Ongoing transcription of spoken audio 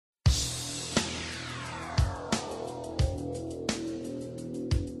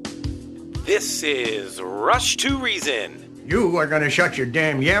This is Rush to Reason. You are going to shut your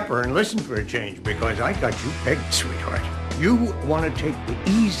damn yapper and listen for a change because I got you pegged, sweetheart. You want to take the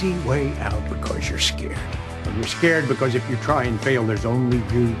easy way out because you're scared. And you're scared because if you try and fail, there's only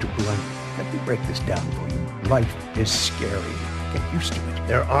you to blame. Let me break this down for you. Life is scary. Get used to it.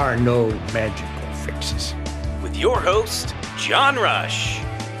 There are no magical fixes. With your host, John Rush.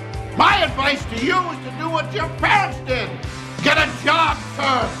 My advice to you is to do what your parents did. Get a job,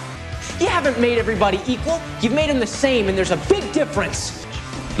 sir. You haven't made everybody equal. You've made them the same, and there's a big difference.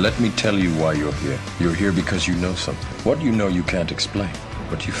 Let me tell you why you're here. You're here because you know something. What you know you can't explain,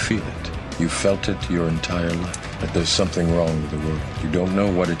 but you feel it. You felt it your entire life, that there's something wrong with the world. You don't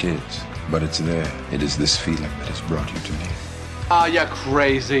know what it is, but it's there. It is this feeling that has brought you to me. Are you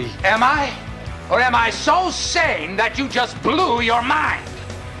crazy? Am I? Or am I so sane that you just blew your mind?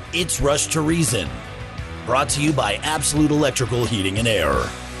 It's Rush to Reason, brought to you by Absolute Electrical Heating and Air.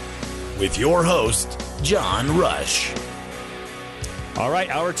 With your host, John Rush. All right,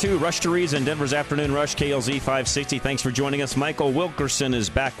 Hour 2, Rush to Reason, Denver's Afternoon Rush, KLZ 560. Thanks for joining us. Michael Wilkerson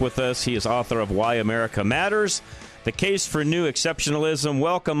is back with us. He is author of Why America Matters, The Case for New Exceptionalism.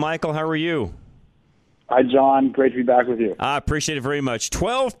 Welcome, Michael. How are you? Hi, John. Great to be back with you. I appreciate it very much.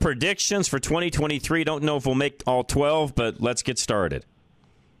 12 predictions for 2023. Don't know if we'll make all 12, but let's get started.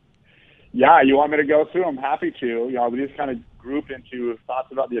 Yeah, you want me to go through? I'm happy to. You know, we just kind of group into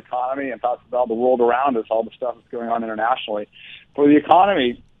thoughts about the economy and thoughts about the world around us, all the stuff that's going on internationally. For the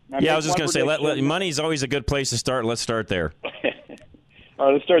economy... I was just going to say, money's always a good place to start. Let's start there. All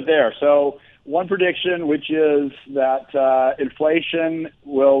right, let's start there. So one prediction, which is that inflation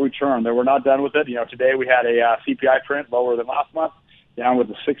will return. That we're not done with it. You know, today we had a CPI print lower than last month, down with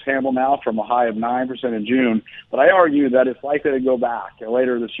the 6 handle now from a high of 9% in June. But I argue that it's likely to go back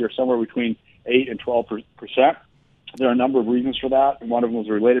later this year, somewhere between 8 and 12%. There are a number of reasons for that, and one of them was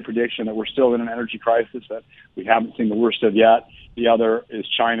a related prediction that we're still in an energy crisis that we haven't seen the worst of yet. The other is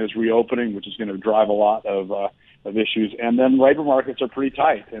China's reopening, which is going to drive a lot of issues. And then labor markets are pretty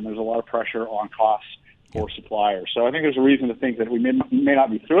tight, and there's a lot of pressure on costs for suppliers. So I think there's a reason to think that we may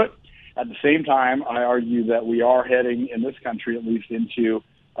not be through it. At the same time, I argue that we are heading, in this country at least, into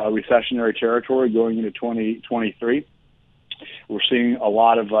recessionary territory going into 2023. We're seeing a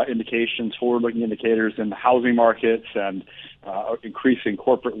lot of indications, forward-looking indicators in the housing markets and increasing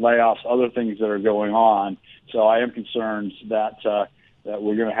corporate layoffs, other things that are going on. So I am concerned that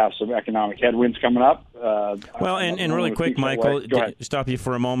we're going to have some economic headwinds coming up. And really quick, Michael, stop you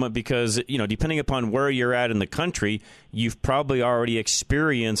for a moment because, you know, depending upon where you're at in the country, you've probably already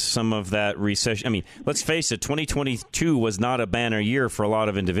experienced some of that recession. I mean, let's face it, 2022 was not a banner year for a lot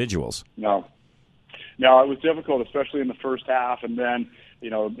of individuals. No, it was difficult, especially in the first half. And then, you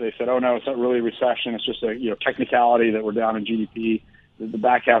know, they said, oh, no, it's not really a recession. It's just a, you know, technicality that we're down in GDP. The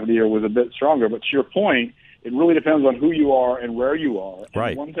back half of the year was a bit stronger. But to your point, it really depends on who you are and where you are. And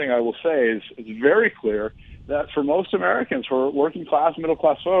right. One thing I will say is it's very clear that for most Americans, for working class, middle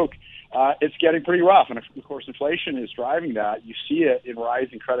class folk, it's getting pretty rough. And, of course, inflation is driving that. You see it in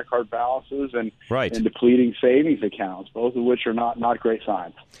rising credit card balances and depleting savings accounts, both of which are not great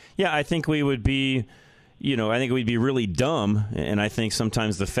signs. Yeah, I think we would be... I think we'd be really dumb, and I think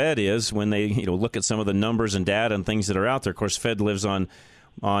sometimes the Fed is when they, look at some of the numbers and data and things that are out there. Of course, Fed lives on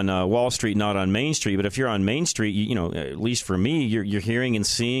Wall Street, not on Main Street. But if you're on Main Street, at least for me, you're hearing and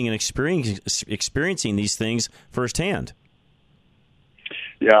seeing and experiencing these things firsthand.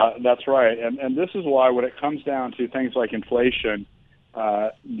 Yeah, that's right. And this is why when it comes down to things like inflation,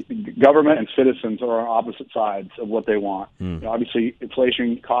 government and citizens are on opposite sides of what they want. Obviously,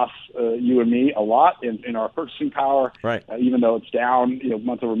 inflation costs you and me a lot in our purchasing power. Right. Even though it's down,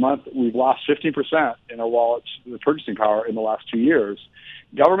 month over month, we've lost 15% in our wallets, the purchasing power in the last 2 years.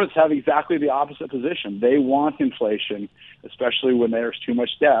 Governments have exactly the opposite position. They want inflation, especially when there's too much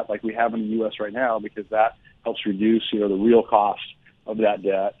debt, like we have in the U.S. right now, because that helps reduce, the real cost of that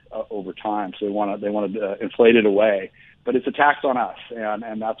debt over time. So they want to inflate it away. But it's a tax on us,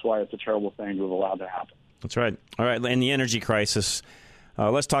 and that's why it's a terrible thing to have allowed to happen. That's right. All right, and the energy crisis,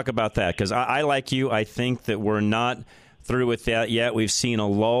 let's talk about that, because I, like you, I think that we're not through with that yet. We've seen a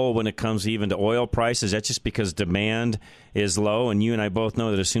lull when it comes even to oil prices. That's just because demand is low, and you and I both know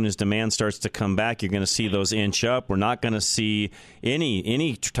that as soon as demand starts to come back, you're going to see those inch up. We're not going to see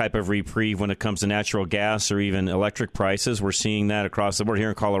any type of reprieve when it comes to natural gas or even electric prices. We're seeing that across the board. Here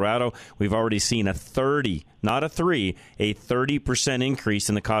in Colorado, we've already seen a 30% increase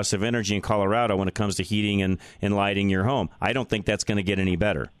in the cost of energy in Colorado when it comes to heating and lighting your home. I don't think that's going to get any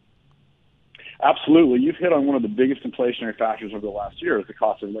better. Absolutely. You've hit on one of the biggest inflationary factors over the last year is the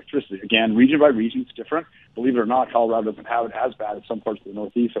cost of electricity. Again, region by region, it's different. Believe it or not, Colorado doesn't have it as bad as some parts of the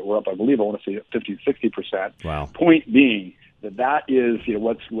Northeast that were up, I want to say 50 to 60%. Wow. Point being that is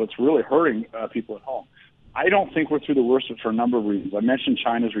what's really hurting people at home. I don't think we're through the worst of it for a number of reasons. I mentioned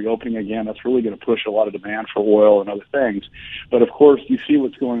China's reopening again. That's really going to push a lot of demand for oil and other things. But, of course, you see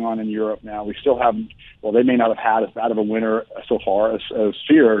what's going on in Europe now. We still haven't – well, they may not have had as bad of a winter so far as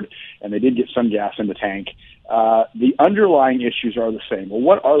feared, and they did get some gas in the tank. The underlying issues are the same. Well,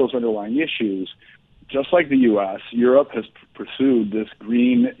 what are those underlying issues? Just like the U.S., Europe has pursued this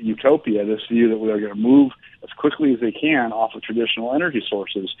green utopia, this view that we are going to move as quickly as they can off of traditional energy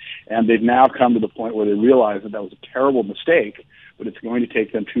sources. And they've now come to the point where they realize that was a terrible mistake, but it's going to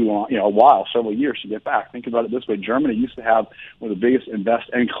take them too long, a while, several years to get back. Think about it this way. Germany used to have one of the biggest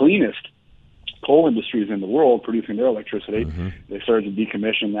and cleanest coal industries in the world producing their electricity. Mm-hmm. They started to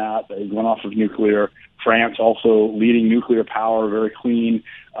decommission that. They went off of nuclear. France also leading nuclear power, very clean.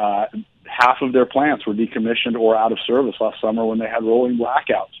 Half of their plants were decommissioned or out of service last summer when they had rolling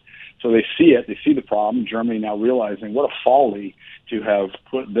blackouts. So they see it. They see the problem. Germany now realizing what a folly to have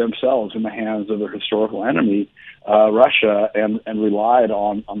put themselves in the hands of their historical enemy, Russia, and relied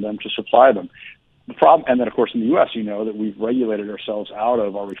on them to supply them. The problem, and then, of course, in the U.S., that we've regulated ourselves out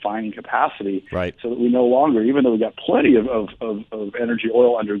of our refining capacity, right, so that we no longer, even though we've got plenty of energy,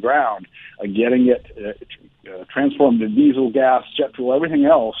 oil underground, getting it transformed into diesel, gas, jet fuel, everything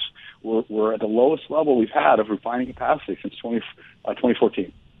else, we're at the lowest level we've had of refining capacity since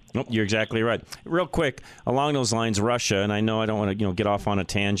 2014. Nope, you're exactly right. Real quick, along those lines, Russia, and I know I don't want to get off on a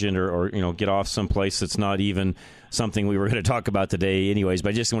tangent or get off someplace that's not even something we were going to talk about today anyways, but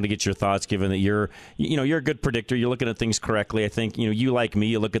I just want to get your thoughts given that you're a good predictor. You're looking at things correctly. I think, you like me,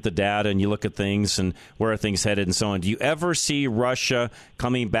 you look at the data and you look at things and where are things headed and so on. Do you ever see Russia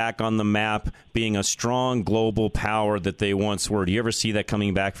coming back on the map, being a strong global power that they once were? Do you ever see that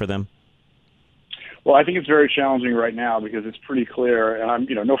coming back for them? Well, I think it's very challenging right now because it's pretty clear, and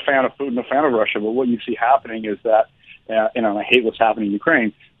I'm no fan of Putin, no fan of Russia, but what you see happening is that, and I hate what's happening in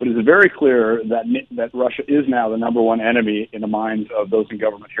Ukraine, but it's very clear that Russia is now the number one enemy in the minds of those in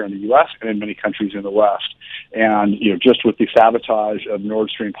government here in the U.S. and in many countries in the West. And, just with the sabotage of Nord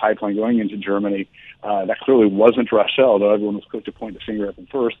Stream pipeline going into Germany, that clearly wasn't Russia, although everyone was quick to point the finger at them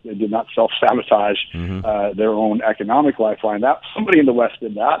first. They did not self-sabotage their own economic lifeline. That somebody in the West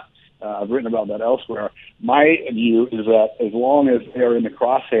did that. I've written about that elsewhere. My view is that as long as they're in the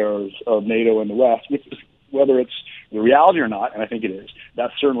crosshairs of NATO and the West, which is whether it's the reality or not, and I think it is,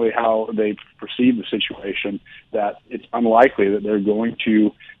 that's certainly how they perceive the situation, that it's unlikely that they're going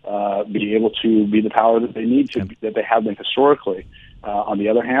to be able to be the power that they need to, that they have been historically. On the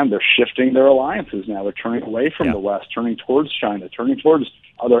other hand, they're shifting their alliances now. They're turning away from the West, turning towards China, turning towards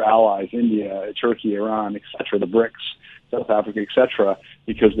other allies, India, Turkey, Iran, etc., the BRICS, South Africa, etc.,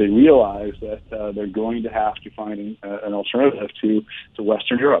 because they realize that they're going to have to find an alternative to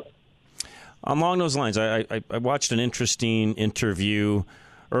Western Europe. Along those lines, I watched an interesting interview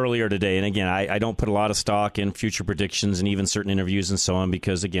earlier today, and again, I don't put a lot of stock in future predictions and even certain interviews and so on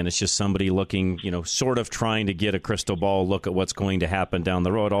because, again, it's just somebody looking, sort of trying to get a crystal ball look at what's going to happen down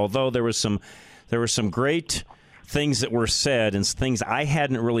the road, although there were some great things that were said and things I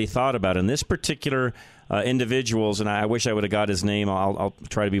hadn't really thought about in this particular individuals, and I wish I would have got his name. I'll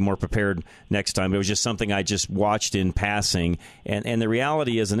try to be more prepared next time. It was just something I just watched in passing. And the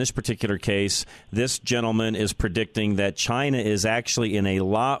reality is, in this particular case, this gentleman is predicting that China is actually in a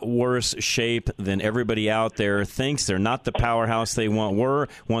lot worse shape than everybody out there thinks. They're not the powerhouse they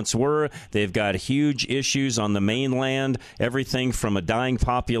once were. They've got huge issues on the mainland, everything from a dying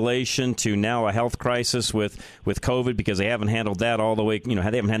population to now a health crisis with COVID because they haven't handled that all the way, they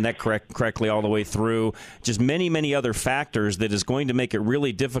haven't handled that correctly all the way through. Just many, many other factors that is going to make it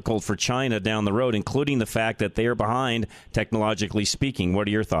really difficult for China down the road, including the fact that they are behind, technologically speaking. What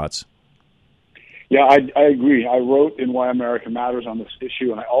are your thoughts? Yeah, I agree. I wrote in Why America Matters on this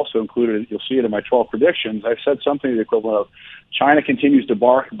issue, and I also included, you'll see it in my 12 predictions, I said something to the equivalent of China continues to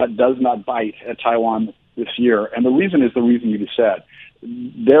bark but does not bite at Taiwan this year. And the reason is the reason you just said.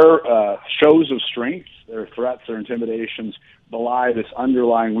 Their shows of strength, their threats, their intimidations belie this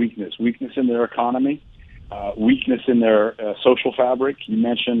underlying weakness in their economy, weakness in their social fabric. You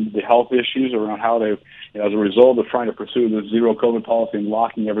mentioned the health issues around how they, as a result of trying to pursue the zero COVID policy and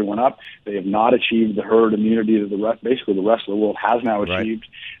locking everyone up, they have not achieved the herd immunity that the rest of the world has now achieved,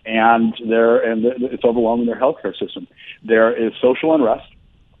 and it's overwhelming their healthcare system. There is social unrest.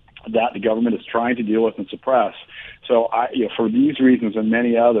 that the government is trying to deal with and suppress. So, for these reasons and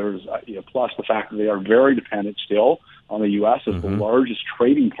many others, plus the fact that they are very dependent still on the U.S. as the largest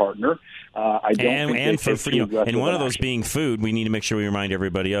trading partner, I don't think and they for and one of those being food, we need to make sure we remind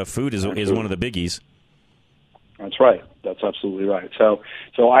everybody of food is one of the biggies. That's right. That's absolutely right. So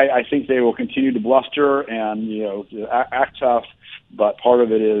I think they will continue to bluster and act tough, but part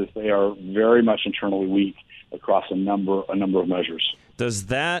of it is they are very much internally weak across a number of measures. Does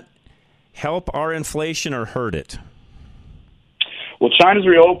that help our inflation or hurt it? Well, China's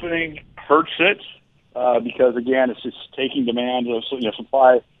reopening hurts it because, again, it's just taking demand.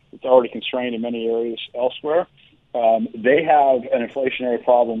 Supply it's already constrained in many areas elsewhere. They have an inflationary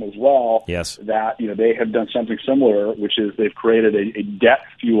problem as well. Yes. That they have done something similar, which is they've created a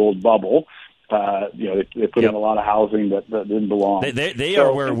debt-fueled bubble. They put in a lot of housing that didn't belong. They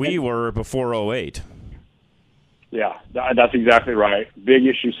are where we were before 2008. Yeah, that's exactly right. Big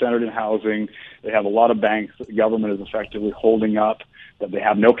issue centered in housing. They have a lot of banks that the government is effectively holding up, that they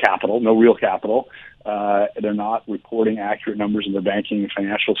have no capital, no real capital. They're not reporting accurate numbers in their banking and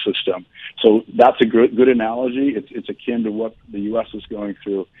financial system. So that's a good analogy. It's akin to what the U.S. was going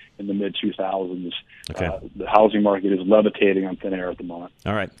through in the mid-2000s. Okay. The housing market is levitating on thin air at the moment.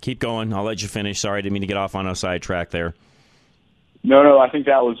 All right, keep going. I'll let you finish. Sorry, I didn't mean to get off on a sidetrack there. No, I think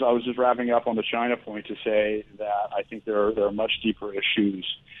I was just wrapping up on the China point to say that I think there are much deeper issues.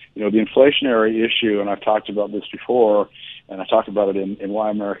 The inflationary issue, and I've talked about this before, and I talked about it in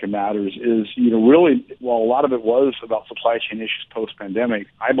Why America Matters, is, really, while a lot of it was about supply chain issues post-pandemic,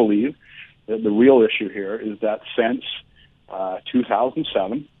 I believe that the real issue here is that since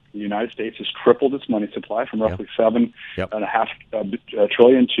 2007, the United States has tripled its money supply from roughly $7.5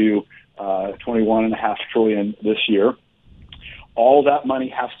 trillion to $21.5 trillion this year. All that money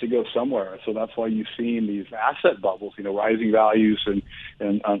has to go somewhere, so that's why you've seen these asset bubbles, rising values and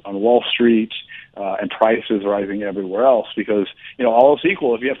on Wall Street and prices rising everywhere else. Because all else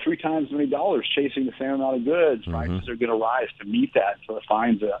equal, if you have 3 times as many dollars chasing the same amount of goods, prices are going to rise to meet that. So it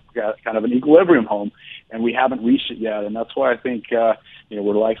finds a kind of an equilibrium home, and we haven't reached it yet. And that's why I think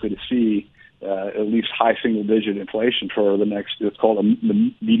we're likely to see at least high single-digit inflation for the next, it's called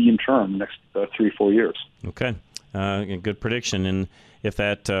the medium term, next 3-4 years. Okay. Good prediction. And if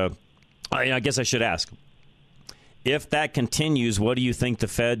that, I guess I should ask, if that continues, what do you think the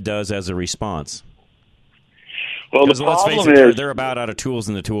Fed does as a response? Well, the problem is they're about out of tools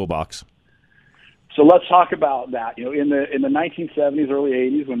in the toolbox. So let's talk about that. In the 1970s, early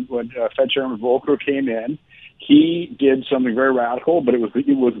 80s, when Fed Chairman Volcker came in, he did something very radical, but it was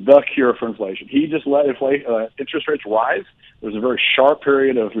the cure for inflation. He just let interest rates rise. There was a very sharp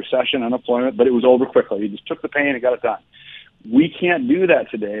period of recession, unemployment, but it was over quickly. He just took the pain and got it done. We can't do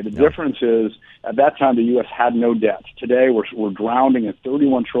that today. The difference is, at that time, the U.S. had no debt. Today, we're drowning in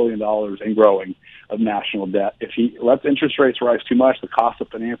 $31 trillion and growing of national debt. If he lets interest rates rise too much, the cost of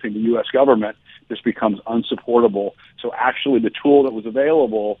financing the U.S. government just becomes unsupportable. So actually, the tool that was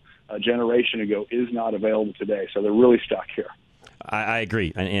available a generation ago is not available today. So they're really stuck here. I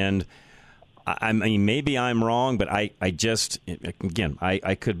agree. And I mean, maybe I'm wrong, but I just, again,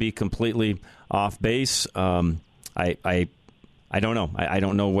 I could be completely off base. I don't know. I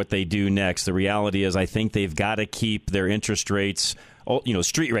don't know what they do next. The reality is I think they've got to keep their interest rates,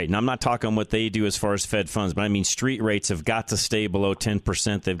 street rate. And I'm not talking what they do as far as Fed funds, but I mean street rates have got to stay below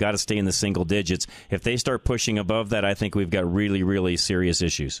 10%. They've got to stay in the single digits. If they start pushing above that, I think we've got really, really serious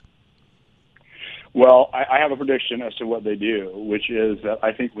issues. Well, I have a prediction as to what they do, which is that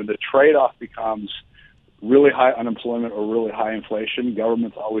I think when the trade-off becomes really high unemployment or really high inflation,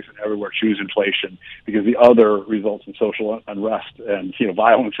 governments always and everywhere choose inflation because the other results in social unrest and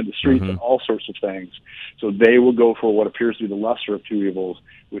violence in the streets and all sorts of things. So they will go for what appears to be the lesser of two evils,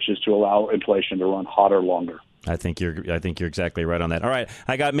 which is to allow inflation to run hotter longer. I think you're exactly right on that. All right,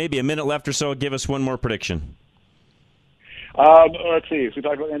 I got maybe a minute left or so. Give us one more prediction. Let's see. If we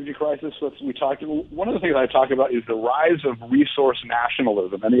talk about energy crisis, one of the things I talk about is the rise of resource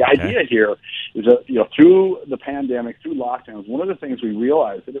nationalism. And the idea here is that, through the pandemic, through lockdowns, one of the things we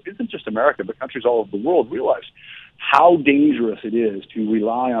realized, that it isn't just America, but countries all over the world realize how dangerous it is to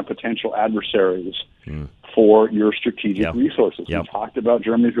rely on potential adversaries for your strategic resources. We talked about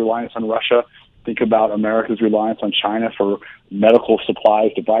Germany's reliance on Russia. Think about America's reliance on China for medical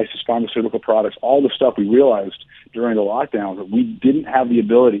supplies, devices, pharmaceutical products, all the stuff we realized during the lockdowns that we didn't have the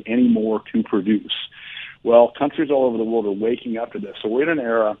ability anymore to produce. Well, countries all over the world are waking up to this. So we're in an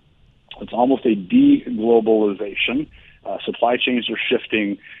era, it's almost a de-globalization. Supply chains are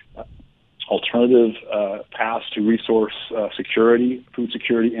shifting. Alternative paths to resource security, food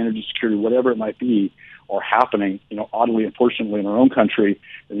security, energy security, whatever it might be, are happening, oddly, unfortunately, in our own country,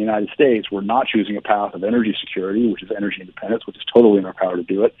 in the United States. We're not choosing a path of energy security, which is energy independence, which is totally in our power to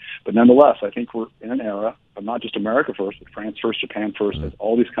do it. But nonetheless, I think we're in an era of not just America first, but France first, Japan first, as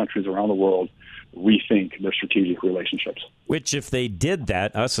all these countries around the world rethink their strategic relationships. Which, if they did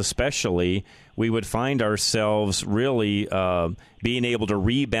that, us especially, we would find ourselves really being able to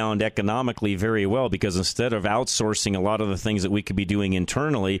rebound economically very well, because instead of outsourcing a lot of the things that we could be doing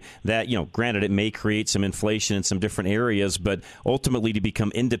internally, that, granted, it may create some inflation in some different areas, but ultimately to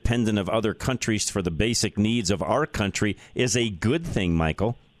become independent of other countries for the basic needs of our country is a good thing,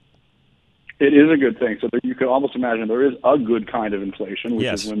 Michael. It is a good thing. So you could almost imagine there is a good kind of inflation, which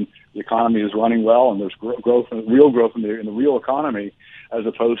is when the economy is running well and there's growth, real growth in the real economy, as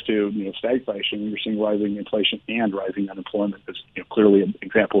opposed to stagflation. You're seeing rising inflation and rising unemployment is clearly an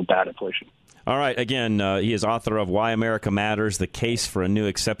example of bad inflation. All right. Again, he is author of Why America Matters: The Case for a New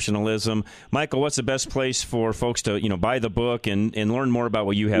Exceptionalism. Michael, what's the best place for folks to buy the book and learn more about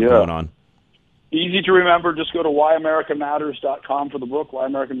what you have going on? Easy to remember. Just go to whyamericanmatters.com for the book,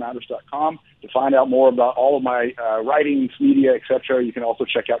 whyamericanmatters.com, to find out more about all of my writings, media, etc. You can also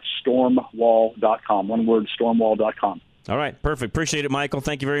check out stormwall.com. One word, stormwall.com. All right. Perfect. Appreciate it, Michael.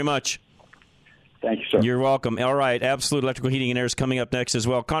 Thank you very much. Thank you, sir. You're welcome. All right. Absolute Electrical Heating and Air is coming up next as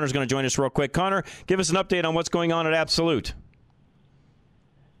well. Connor's going to join us real quick. Connor, give us an update on what's going on at Absolute.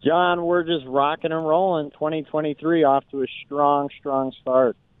 John, we're just rocking and rolling. 2023 off to a strong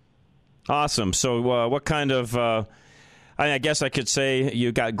start. Awesome. So what kind of, I guess I could say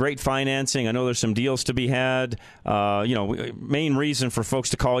you got great financing. I know there's some deals to be had. Main reason for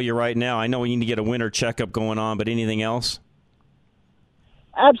folks to call you right now, I know we need to get a winter checkup going on, but anything else?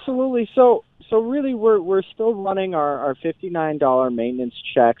 Absolutely. So really we're still running our $59 maintenance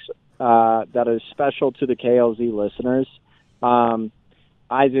checks that is special to the KLZ listeners.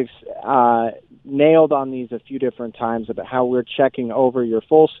 Isaac's nailed on these a few different times about how we're checking over your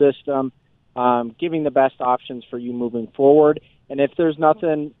full system, giving the best options for you moving forward. And if there's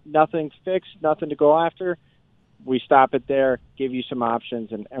nothing fixed, nothing to go after, we stop it there, give you some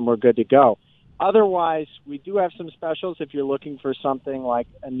options, and we're good to go. Otherwise, we do have some specials if you're looking for something like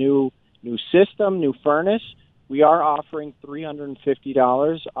a new system, new furnace. We are offering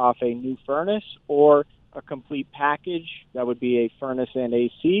 $350 off a new furnace, or a complete package. That would be a furnace and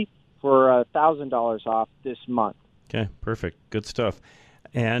AC for $1,000 off this month. Okay, perfect. Good stuff.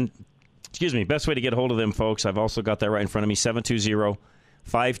 And, best way to get a hold of them, folks, I've also got that right in front of me,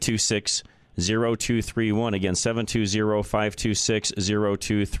 720-526-0231. Again,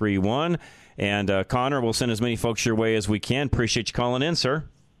 720-526-0231. And Connor, we'll send as many folks your way as we can. Appreciate you calling in, sir.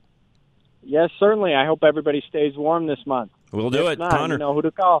 Yes, certainly. I hope everybody stays warm this month. We'll do it, Connor. You know who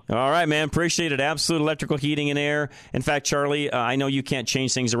to call. All right, man. Appreciate it. Absolute Electrical Heating and Air. In fact, Charlie, I know you can't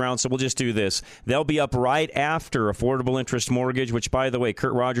change things around, so we'll just do this. They'll be up right after Affordable Interest Mortgage, which, by the way,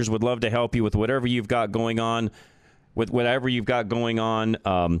 Kurt Rogers would love to help you with whatever you've got going on,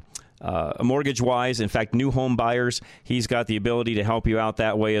 mortgage-wise. In fact, new home buyers, he's got the ability to help you out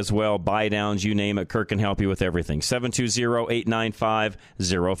that way as well. Buy downs, you name it. Kurt can help you with everything.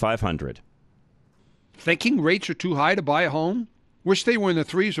 720-895-0500. Thinking rates are too high to buy a home? Wish they were in the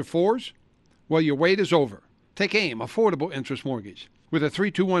 3s or 4s? Well, your wait is over. Take AIM, Affordable Interest Mortgage. With a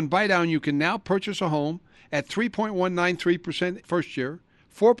 3-2-1 buy-down, you can now purchase a home at 3.193% first year,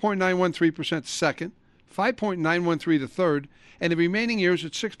 4.913% second, 5.913 the third, and the remaining years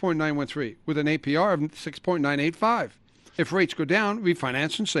at 6.913 with an APR of 6.985. If rates go down,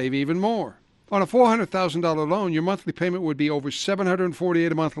 refinance and save even more. On a $400,000 loan, your monthly payment would be over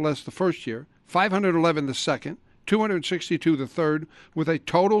 $748 a month less the first year, $511 the second, $262 the third, with a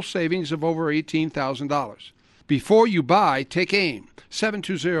total savings of over $18,000. Before you buy, take AIM,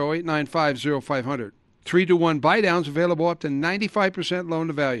 720-895-0500. 3-to-1 buy-downs available up to 95% loan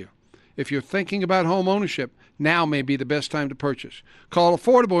to value. If you're thinking about home ownership, now may be the best time to purchase. Call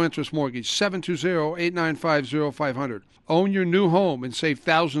Affordable Interest Mortgage, 720-895-0500. Own your new home and save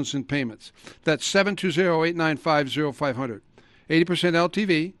thousands in payments. That's 720-895-0500. 80%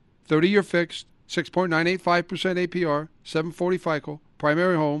 LTV, 30-year fixed, 6.985% APR, 740 FICO,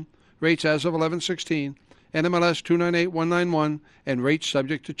 primary home, rates as of 11/16, NMLS 298191, and rates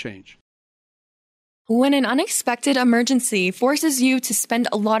subject to change. When an unexpected emergency forces you to spend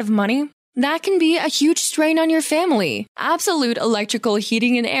a lot of money, that can be a huge strain on your family. Absolute Electrical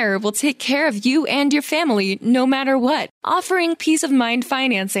Heating and Air will take care of you and your family no matter what, offering peace of mind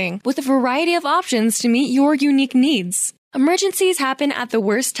financing with a variety of options to meet your unique needs. Emergencies happen at the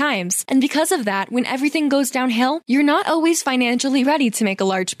worst times, and because of that, when everything goes downhill, you're not always financially ready to make a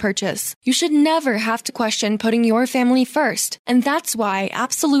large purchase. You should never have to question putting your family first, and that's why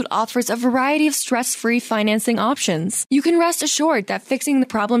Absolute offers a variety of stress-free financing options. You can rest assured that fixing the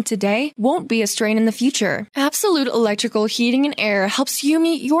problem today won't be a strain in the future. Absolute Electrical Heating and Air helps you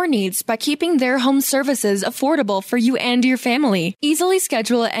meet your needs by keeping their home services affordable for you and your family. Easily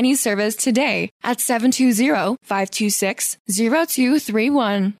schedule any service today at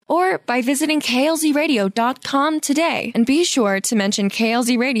 720-526-0231 or by visiting klzradio.com today. And be sure to mention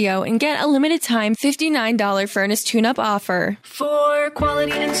KLZ Radio and get a limited time $59 furnace tune-up offer. For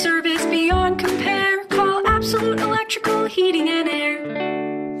quality and service beyond compare, call Absolute Electrical Heating and Air.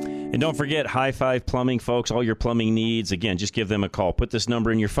 And don't forget, High Five Plumbing, folks, all your plumbing needs. Again, just give them a call. Put this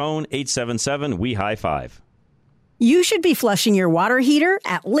number in your phone, 877-WE-HIGH-FIVE. You should be flushing your water heater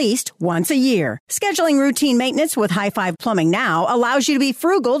at least once a year. Scheduling routine maintenance with High Five Plumbing now allows you to be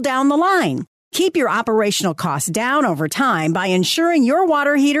frugal down the line. Keep your operational costs down over time by ensuring your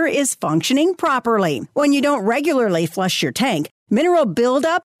water heater is functioning properly. When you don't regularly flush your tank, mineral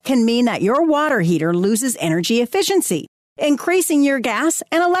buildup can mean that your water heater loses energy efficiency, increasing your gas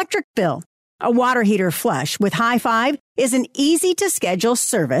and electric bill. A water heater flush with High Five is an easy-to-schedule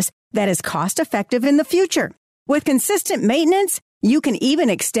service that is cost-effective in the future. With consistent maintenance, you can even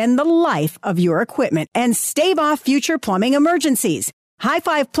extend the life of your equipment and stave off future plumbing emergencies. High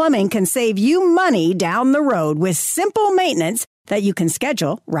Five Plumbing can save you money down the road with simple maintenance that you can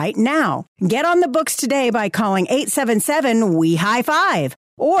schedule right now. Get on the books today by calling 877-WE-HIGH-FIVE.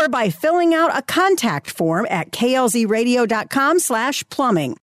 or by filling out a contact form at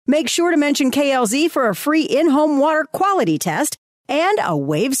klzradio.com/plumbing. Make sure to mention KLZ for a free in-home water quality test and a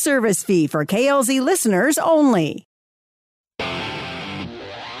waived service fee for KLZ listeners only.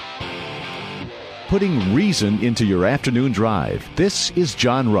 Putting reason into your afternoon drive. This is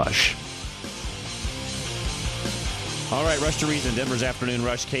John Rush. All right, Rush to Reason, Denver's Afternoon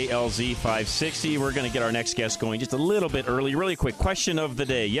Rush, KLZ 560. We're going to get our next guest going just a little bit early. Really quick question of the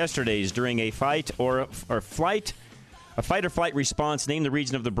day. Yesterday's during a fight or flight response, name the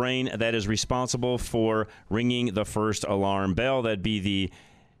region of the brain that is responsible for ringing the first alarm bell. That'd be the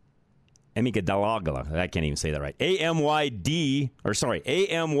amygdala. I can't even say that right. AMYQDALA.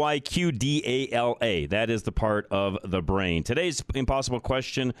 That is the part of the brain. Today's impossible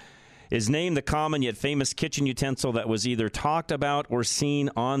question is name the common yet famous kitchen utensil that was either talked about or seen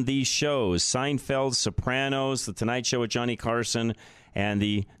on these shows. Seinfeld, Sopranos, The Tonight Show with Johnny Carson, and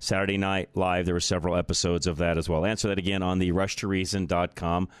the Saturday Night Live. There were several episodes of that as well. Answer that again on the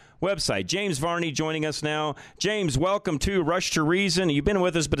RushToReason.com website. James Varney joining us now. James, welcome to Rush to Reason. You've been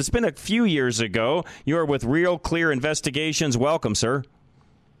with us, but it's been a few years ago. You are with Real Clear Investigations. Welcome, sir.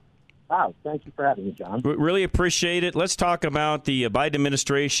 Wow, thank you for having me, John. Really appreciate it. Let's talk about the Biden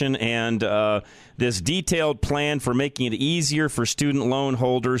administration and this detailed plan for making it easier for student loan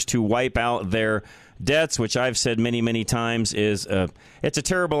holders to wipe out their debts, which I've said many, many times is it's a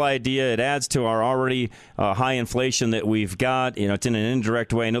terrible idea. It adds to our already high inflation that we've got. You know, it's in an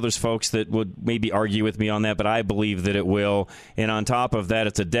indirect way. I know there's folks that would maybe argue with me on that, but I believe that it will. And on top of that,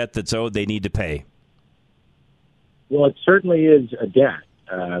 it's a debt that's owed they need to pay. Well, it certainly is a debt.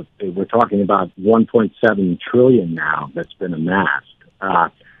 We're talking about $1.7 trillion now that's been amassed.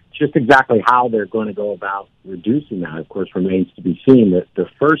 Just exactly how they're going to go about reducing that, of course, remains to be seen. The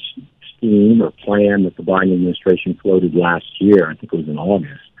first scheme or plan that the Biden administration floated last year, I think it was in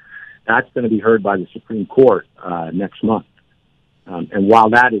August, that's going to be heard by the Supreme Court next month. And while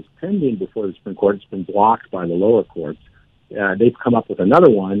that is pending before the Supreme Court, it's been blocked by the lower courts. They've come up with another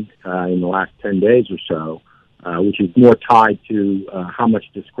one in the last 10 days or so, which is more tied to how much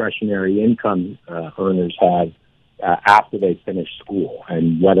discretionary income earners have after they finish school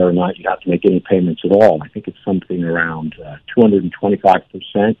and whether or not you have to make any payments at all. I think it's something around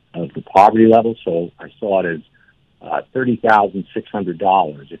 225% of the poverty level, so I saw it as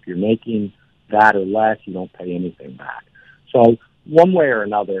 $30,600. If you're making that or less, you don't pay anything back. So one way or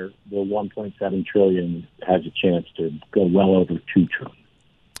another, the $1.7 trillion has a chance to go well over $2 trillion.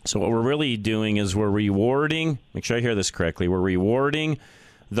 So what we're really doing is we're rewarding, make sure I hear this correctly, we're rewarding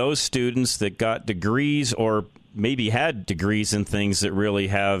those students that got degrees or maybe had degrees in things that really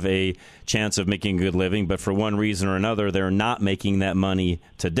have a chance of making a good living, but for one reason or another, they're not making that money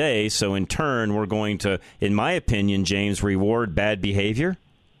today. So in turn, we're going to, in my opinion, James, reward bad behavior?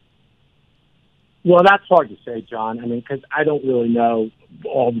 Well, that's hard to say, John. I mean, because I don't really know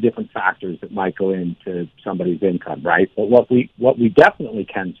all the different factors that might go into somebody's income, right? But what we definitely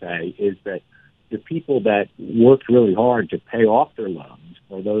can say is that the people that worked really hard to pay off their loans,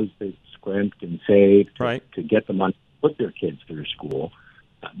 or those that scrimped and saved to get the money put their kids through school,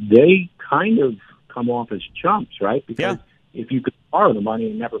 they kind of come off as chumps, right? Because if you could borrow the money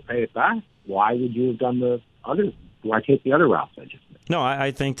and never pay it back, why would you have done the other? Why take the other routes I just made? No,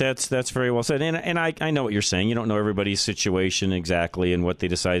 I think that's very well said. And I know what you're saying. You don't know everybody's situation exactly and what they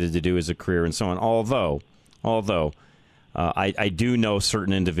decided to do as a career and so on. Although I do know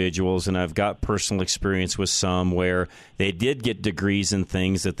certain individuals, and I've got personal experience with some where they did get degrees in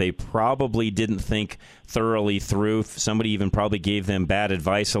things that they probably didn't think thoroughly through. Somebody even probably gave them bad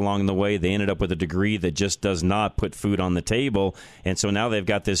advice along the way. They ended up with a degree that just does not put food on the table. And so now they've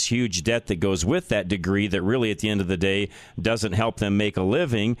got this huge debt that goes with that degree that really at the end of the day doesn't help them make a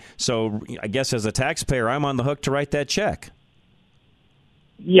living. So I guess as a taxpayer, I'm on the hook to write that check.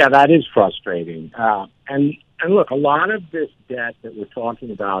 Yeah, that is frustrating. And look, a lot of this debt that we're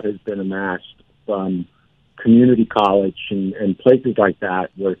talking about has been amassed from community college and places like that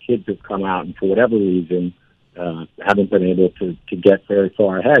where kids have come out and for whatever reason haven't been able to get very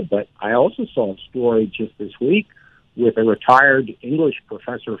far ahead. But I also saw a story just this week with a retired English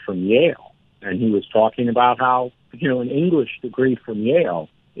professor from Yale, and he was talking about how, an English degree from Yale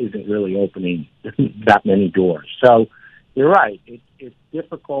isn't really opening that many doors. So you're right. It's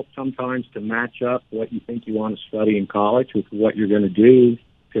difficult sometimes to match up what you think you want to study in college with what you're going to do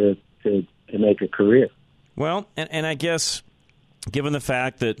to make a career. Well, and I guess given the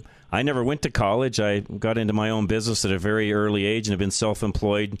fact that I never went to college, I got into my own business at a very early age and have been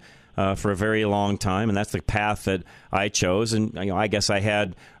self-employed for a very long time, and that's the path that I chose. And I guess I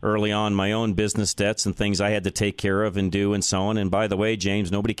had early on my own business debts and things I had to take care of and do and so on. And by the way,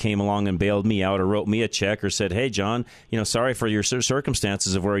 James, nobody came along and bailed me out or wrote me a check or said, hey, John, sorry for your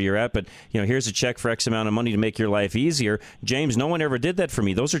circumstances of where you're at, but here's a check for X amount of money to make your life easier. James, no one ever did that for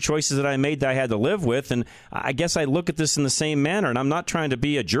me. Those are choices that I made that I had to live with. And I guess I look at this in the same manner. And I'm not trying to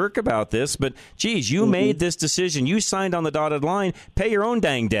be a jerk about this, but geez, you made this decision. You signed on the dotted line. Pay your own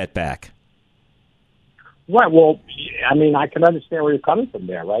dang debt back. Right. Well, I mean, I can understand where you're coming from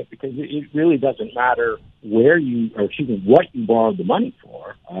there, right? Because it really doesn't matter what you borrowed the money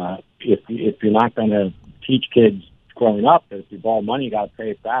for. If you're not going to teach kids growing up that if you borrow money, you got to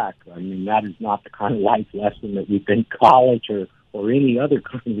pay it back. I mean, that is not the kind of life lesson that we think college or any other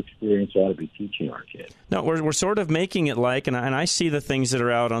kind of experience ought to be teaching our kids. No, we're sort of making it like, and I see the things that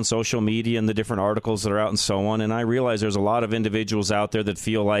are out on social media and the different articles that are out and so on, and I realize there's a lot of individuals out there that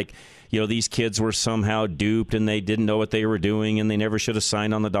feel like, these kids were somehow duped and they didn't know what they were doing and they never should have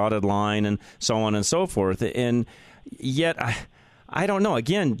signed on the dotted line and so on and so forth. And yet, I don't know.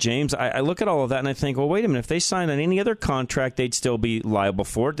 Again, James, I look at all of that and I think, well, wait a minute. If they signed on any other contract, they'd still be liable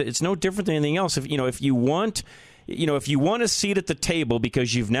for it. It's no different than anything else. If you want a seat at the table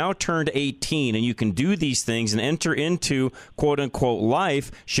because you've now turned 18 and you can do these things and enter into quote unquote life,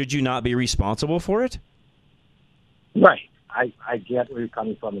 should you not be responsible for it? Right. I get where you're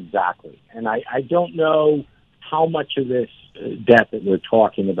coming from exactly. And I don't know how much of this debt that we're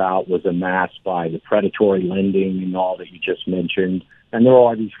talking about was amassed by the predatory lending and all that you just mentioned. And there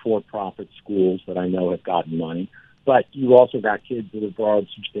are these for-profit schools that I know have gotten money. But you also got kids that have borrowed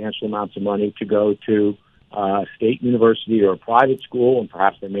substantial amounts of money to go to a state university or a private school, and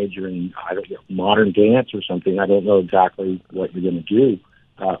perhaps they major in modern dance or something. I don't know exactly what you're going to do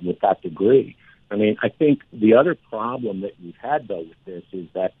with that degree. I mean, I think the other problem that we've had, though, with this is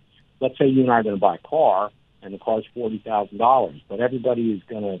that, let's say you and I are going to buy a car, and the car's $40,000, but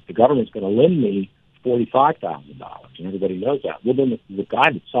the government's going to lend me $45,000, and everybody knows that. Well, then the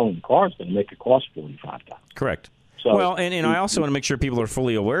guy that's selling the car is going to make it cost $45,000. Correct. So, well, and I also want to make sure people are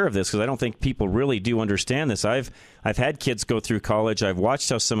fully aware of this because I don't think people really do understand this. I've had kids go through college. I've watched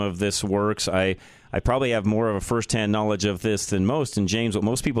how some of this works. I probably have more of a firsthand knowledge of this than most. And James, what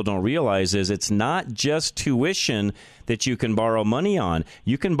most people don't realize is it's not just tuition that you can borrow money on.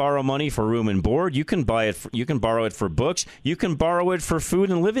 You can borrow money for room and board. You can borrow it for books. You can borrow it for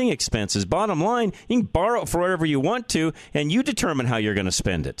food and living expenses. Bottom line, you can borrow it for whatever you want to, and you determine how you're going to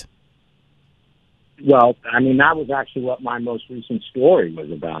spend it. Well, I mean, that was actually what my most recent story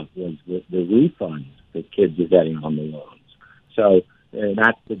was about, was the refunds that kids are getting on the loans. So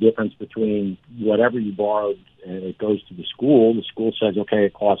that's the difference between whatever you borrowed and it goes to the school. The school says, okay,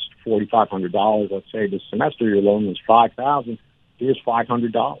 it costs $4,500. Let's say this semester your loan was $5,000. Here's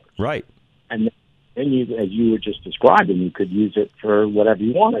 $500. Right. And then you, as you were just describing, you could use it for whatever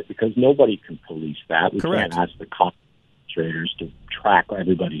you wanted because nobody can police that. We Correct. Can't ask the administrators to track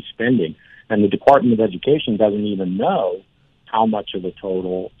everybody's spending. And the Department of Education doesn't even know how much of the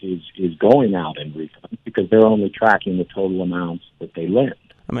total is going out in refunds because they're only tracking the total amounts that they lend.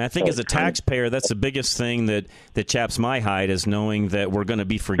 I mean, I think as a taxpayer, that's the biggest thing that chaps my hide, is knowing that we're going to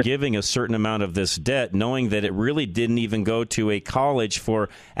be forgiving a certain amount of this debt, knowing that it really didn't even go to a college for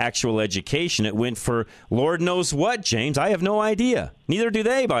actual education. It went for Lord knows what, James. I have no idea. Neither do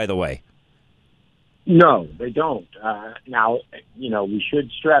they, by the way. No, they don't. Now, we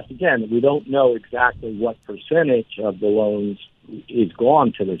should stress again that we don't know exactly what percentage of the loans is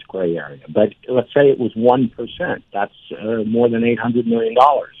gone to this gray area. But let's say it was 1%. That's more than $800 million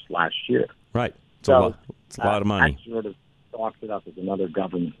last year. Right. It's a lot of money. That sort of stalks it up as another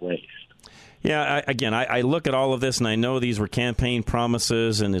government waste. Yeah, I look at all of this, and I know these were campaign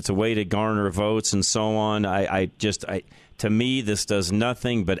promises, and it's a way to garner votes and so on. To me, this does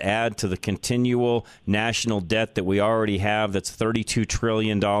nothing but add to the continual national debt that we already have that's $32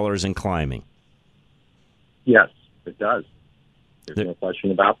 trillion and climbing. Yes, it does. There's no question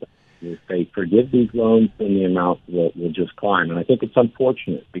about that. If they forgive these loans, then the amount will just climb. And I think it's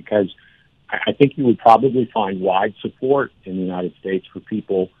unfortunate because I think you would probably find wide support in the United States for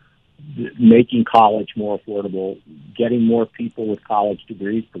people making college more affordable, getting more people with college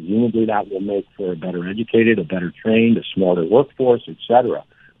degrees. Presumably that will make for a better educated, a better trained, a smarter workforce, et cetera.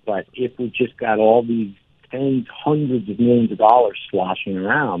 But if we just got all these tens, hundreds of millions of dollars sloshing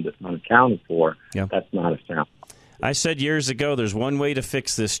around that's not accounted for, that's not a sound. I said years ago, there's one way to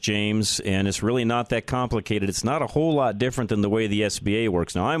fix this, James, and it's really not that complicated. It's not a whole lot different than the way the SBA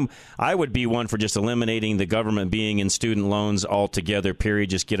works. Now, I would be one for just eliminating the government being in student loans altogether,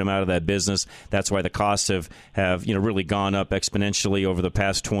 period. Just get them out of that business. That's why the costs have really gone up exponentially over the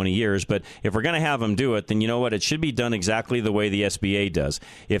past 20 years. But if we're going to have them do it, then you know what? It should be done exactly the way the SBA does.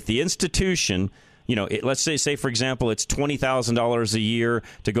 If the institution... let's say, for example, it's $20,000 a year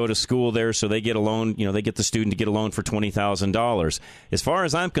to go to school there, so they get a loan, they get the student to get a loan for $20,000. As far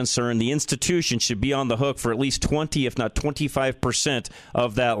as I'm concerned, the institution should be on the hook for at least 20, if not 25%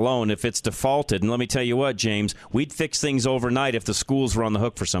 of that loan if it's defaulted. And let me tell you what, James, we'd fix things overnight if the schools were on the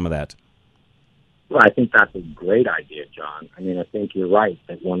hook for some of that. Well, I think that's a great idea, John. I mean, I think you're right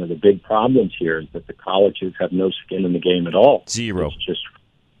that one of the big problems here is that the colleges have no skin in the game at all. Zero. It's just...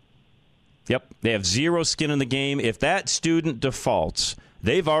 Yep, they have zero skin in the game. If that student defaults,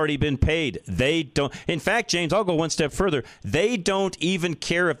 they've already been paid. They don't. In fact, James, I'll go one step further. They don't even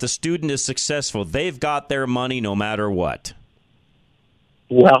care if the student is successful. They've got their money no matter what.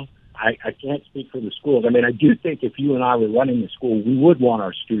 Well, I can't speak for the schools. I mean, I do think if you and I were running the school, we would want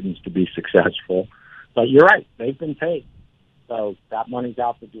our students to be successful. But you're right. They've been paid. So that money's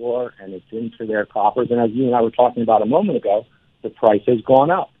out the door, and it's into their coffers. And as you and I were talking about a moment ago, the price has gone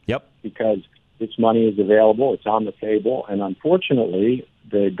up. Yep. Because this money is available, it's on the table, and unfortunately,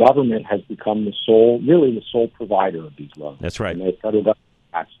 the government has become the sole provider of these loans. That's right. And the federal government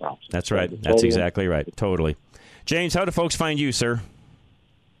backstops. That's right. That's exactly right. Totally. James, how do folks find you, sir?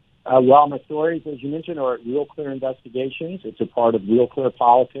 Well, my stories, as you mentioned, are at Real Clear Investigations. It's a part of Real Clear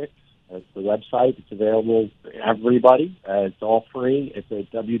Politics. It's the website. It's available to everybody. It's all free. It's at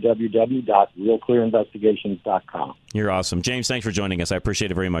www.realclearinvestigations.com. You're awesome. James, thanks for joining us. I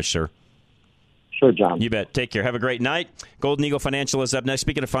appreciate it very much, sir. Sure, John. You bet. Take care. Have a great night. Golden Eagle Financial is up next.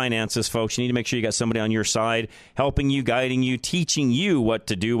 Speaking of finances, folks, you need to make sure you got somebody on your side helping you, guiding you, teaching you what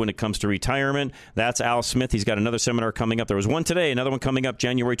to do when it comes to retirement. That's Al Smith. He's got another seminar coming up. There was one today, another one coming up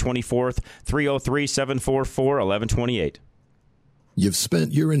January 24th, 303-744-1128. You've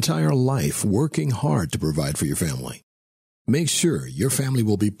spent your entire life working hard to provide for your family. Make sure your family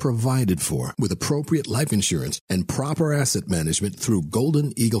will be provided for with appropriate life insurance and proper asset management through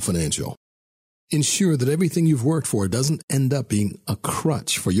Golden Eagle Financial. Ensure that everything you've worked for doesn't end up being a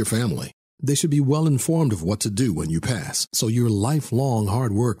crutch for your family. They should be well informed of what to do when you pass, so your lifelong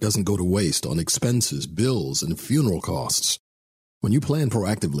hard work doesn't go to waste on expenses, bills, and funeral costs. When you plan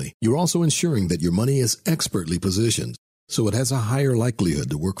proactively, you're also ensuring that your money is expertly positioned, so it has a higher likelihood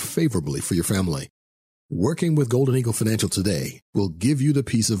to work favorably for your family. Working with Golden Eagle Financial today will give you the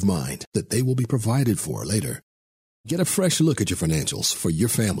peace of mind that they will be provided for later. Get a fresh look at your financials for your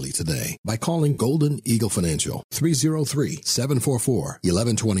family today by calling Golden Eagle Financial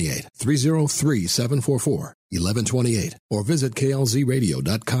 303-744-1128, 303-744-1128, or visit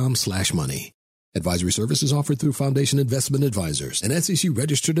klzradio.com/money. Advisory services offered through Foundation Investment Advisors, an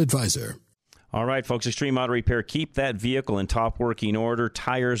SEC-registered advisor. All right, folks, Extreme Auto Repair. Keep that vehicle in top working order.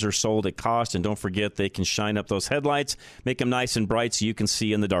 Tires are sold at cost, and don't forget they can shine up those headlights, make them nice and bright so you can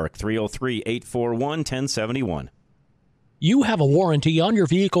see in the dark. 303-841-1071. You have a warranty on your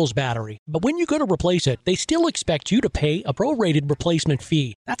vehicle's battery, but when you go to replace it, they still expect you to pay a prorated replacement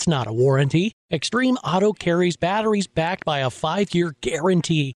fee. That's not a warranty. Extreme Auto carries batteries backed by a 5-year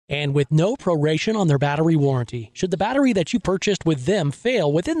guarantee and with no proration on their battery warranty. Should the battery that you purchased with them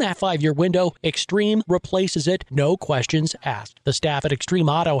fail within that 5-year window, Extreme replaces it, no questions asked. The staff at Extreme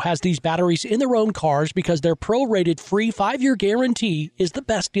Auto has these batteries in their own cars because their prorated free 5-year guarantee is the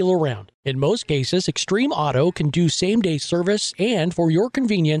best deal around. In most cases, Extreme Auto can do same-day service, and for your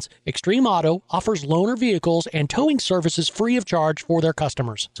convenience, Extreme Auto offers loaner vehicles and towing services free of charge for their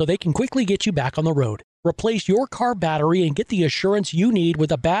customers, so they can quickly get you back on the road. Replace your car battery and get the assurance you need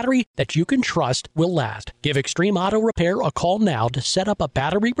with a battery that you can trust will last. Give Extreme Auto Repair a call now to set up a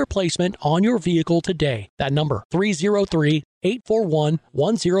battery replacement on your vehicle today. That number,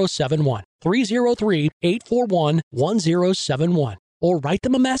 303-841-1071. 303-841-1071. Or write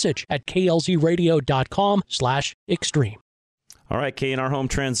them a message at klzradio.com/extreme. All right, K&R Home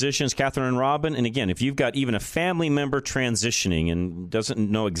Transitions, Catherine and Robin. And again, if you've got even a family member transitioning and doesn't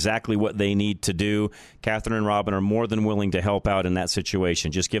know exactly what they need to do, Catherine and Robin are more than willing to help out in that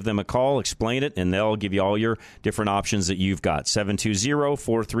situation. Just give them a call, explain it, and they'll give you all your different options that you've got.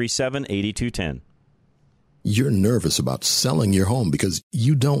 720-437-8210. You're nervous about selling your home because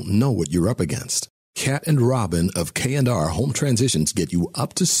you don't know what you're up against. Cat and Robin of K&R Home Transitions get you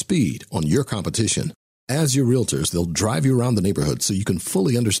up to speed on your competition. As your realtors, they'll drive you around the neighborhood so you can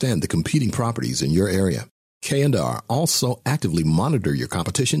fully understand the competing properties in your area. K&R also actively monitor your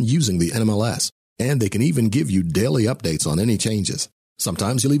competition using the NMLS, and they can even give you daily updates on any changes.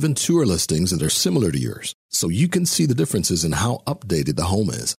 Sometimes you'll even tour listings that are similar to yours, so you can see the differences in how updated the home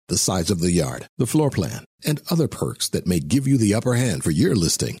is, the size of the yard, the floor plan, and other perks that may give you the upper hand for your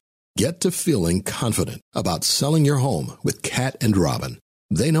listing. Get to feeling confident about selling your home with Cat and Robin.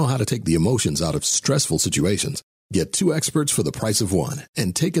 They know how to take the emotions out of stressful situations. Get 2 experts for the price of 1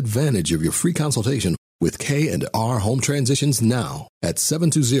 and take advantage of your free consultation with K&R Home Transitions now at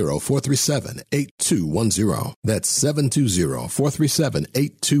 720-437-8210. That's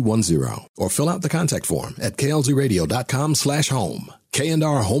 720-437-8210. Or fill out the contact form at klzradio.com/home.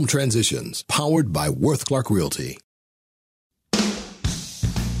 K&R Home Transitions, powered by Worth Clark Realty.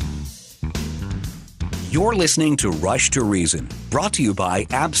 You're listening to Rush to Reason, brought to you by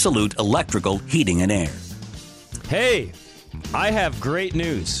Absolute Electrical Heating and Air. Hey, I have great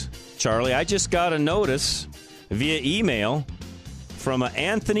news, Charlie. I just got a notice via email from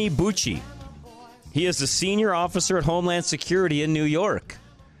Anthony Bucci. He is the senior officer at Homeland Security in New York.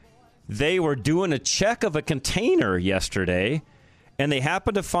 They were doing a check of a container yesterday, and they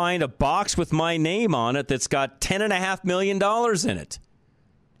happened to find a box with my name on it that's got $10.5 million in it.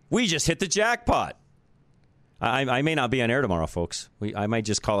 We just hit the jackpot. I may not be on air tomorrow, folks. I might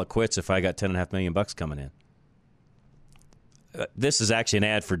just call it quits if I got $10.5 million coming in. This is actually an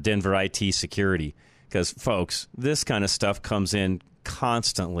ad for Denver IT Security because, folks, this kind of stuff comes in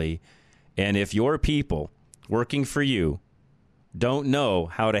constantly. And if your people working for you don't know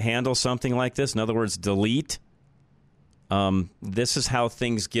how to handle something like this, in other words, delete, this is how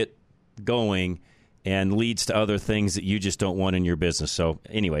things get going and leads to other things that you just don't want in your business. So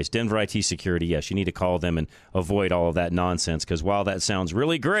anyways, Denver IT Security, yes, you need to call them and avoid all of that nonsense because while that sounds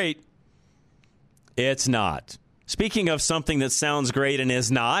really great, it's not. Speaking of something that sounds great and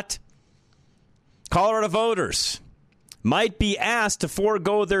is not, Colorado voters might be asked to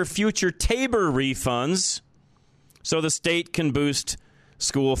forego their future Tabor refunds so the state can boost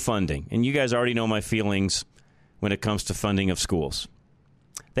school funding. And you guys already know my feelings when it comes to funding of schools.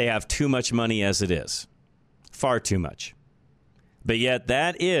 They have too much money as it is. Far too much. But yet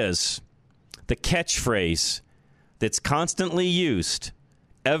that is the catchphrase that's constantly used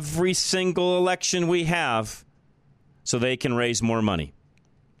every single election we have so they can raise more money.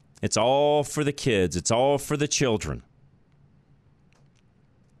 It's all for the kids. It's all for the children.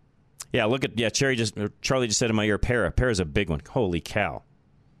 Yeah, look at, Charlie just said in my ear, PARA. PARA's a big one. Holy cow.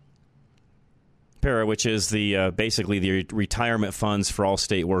 PARA, which is the basically the retirement funds for all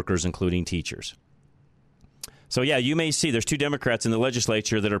state workers, including teachers. So, yeah, you may see there's 2 Democrats in the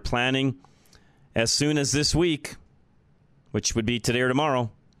legislature that are planning as soon as this week, which would be today or tomorrow,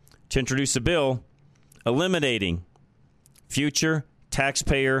 to introduce a bill eliminating future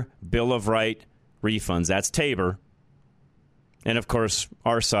taxpayer Bill of Right refunds. That's Tabor. And, of course,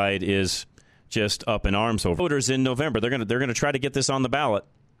 our side is just up in arms over voters in November. They're going to try to get this on the ballot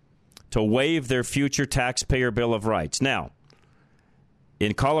to waive their future taxpayer Bill of Rights. Now,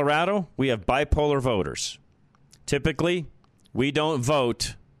 in Colorado, we have bipolar voters. Typically, we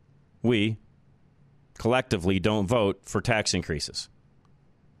collectively don't vote for tax increases.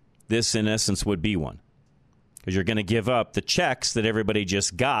 This, in essence, would be one. Because you're going to give up the checks that everybody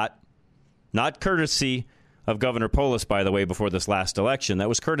just got, not courtesy of Governor Polis, by the way, before this last election. That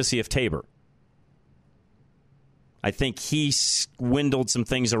was courtesy of Tabor. I think he swindled some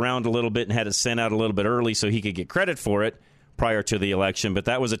things around a little bit and had it sent out a little bit early so he could get credit for it prior to the election, but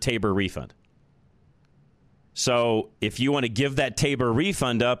that was a Tabor refund. So if you want to give that Tabor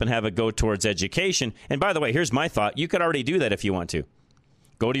refund up and have it go towards education, and by the way, here's my thought. You could already do that if you want to.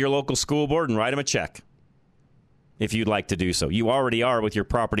 Go to your local school board and write them a check if you'd like to do so. You already are with your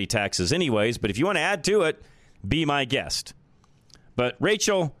property taxes anyways, but if you want to add to it, be my guest. But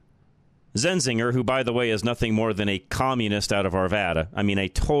Rachel Zenzinger, who, by the way, is nothing more than a communist out of Arvada, I mean a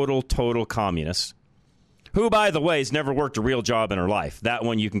total communist, who, by the way, has never worked a real job in her life. That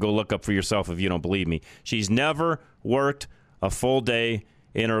one you can go look up for yourself if you don't believe me. She's never worked a full day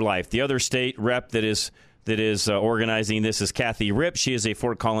in her life. The other state rep that is organizing this is Kathy Ripp. She is a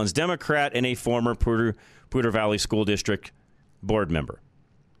Fort Collins Democrat and a former Poudre Valley School District board member.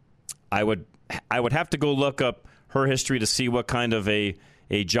 I would have to go look up her history to see what kind of a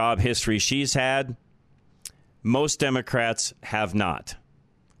job history she's had. Most Democrats have not.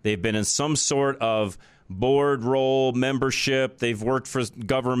 They've been in some sort of board role, membership. They've worked for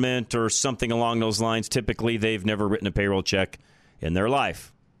government or something along those lines. Typically, they've never written a payroll check in their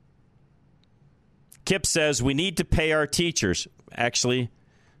life. Kip says, we need to pay our teachers. Actually,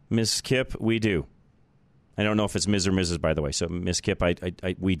 Ms. Kip, we do. I don't know if it's Ms. or Mrs., by the way. So, Ms. Kip,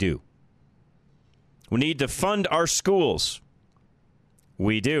 we do. We need to fund our schools.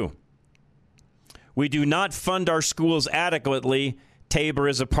 We do. We do not fund our schools adequately. Tabor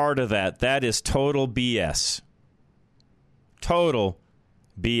is a part of that. That is total BS. Total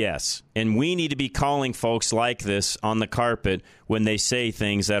BS. And we need to be calling folks like this on the carpet when they say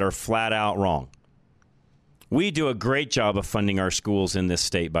things that are flat out wrong. We do a great job of funding our schools in this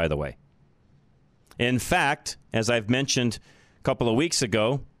state, by the way. In fact, as I've mentioned a couple of weeks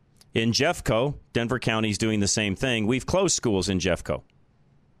ago, in Jeffco, Denver County is doing the same thing. We've closed schools in Jeffco.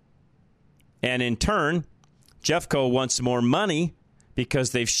 And in turn, Jeffco wants more money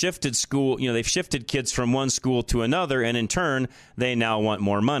because they've shifted they've shifted kids from one school to another, and in turn, they now want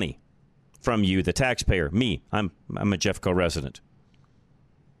more money from you, the taxpayer. Me, I'm a Jeffco resident.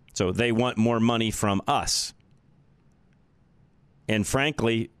 So they want more money from us. And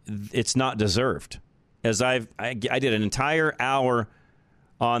frankly, it's not deserved. As I did an entire hour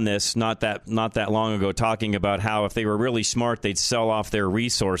on this not that long ago, talking about how if they were really smart, they'd sell off their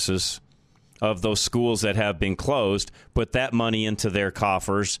resources of those schools that have been closed, put that money into their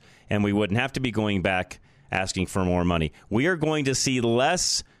coffers, and we wouldn't have to be going back asking for more money. We are going to see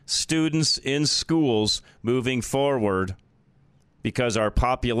less students in schools moving forward because our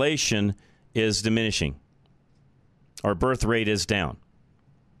population is diminishing. Our birth rate is down.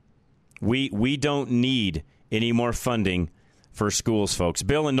 We don't need any more funding for schools, folks.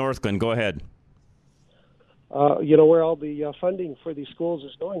 Bill in Northglenn, go ahead. Where all the funding for these schools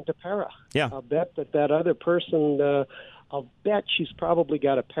is going to para. Yeah. I'll bet that other person, I'll bet she's probably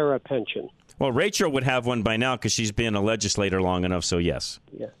got a para pension. Well, Rachel would have one by now because she's been a legislator long enough, so yes.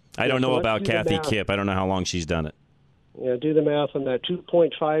 Yeah. I don't know about Kathy Kipp. I don't know how long she's done it. Yeah, do the math on that.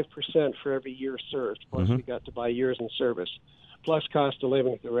 2.5% for every year served, plus Mm-hmm. we got to buy years in service, plus cost of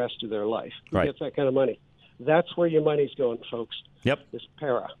living the rest of their life. Who Right. gets that kind of money? That's where your money's going, folks. Yep. This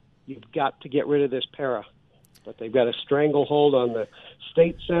para. You've got to get rid of this para. But they've got a stranglehold on the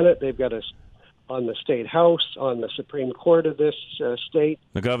state Senate. They've got on the state House, on the Supreme Court of this state.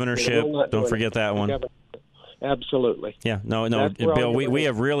 The governorship. Don't forget that one. Absolutely. Yeah, no, Bill, we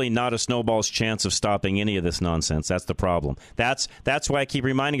have really not a snowball's chance of stopping any of this nonsense. That's the problem. That's why I keep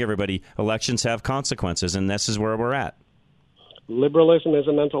reminding everybody elections have consequences, and this is where we're at. Liberalism is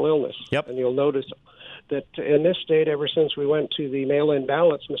a mental illness. Yep. And you'll notice that in this state, ever since we went to the mail-in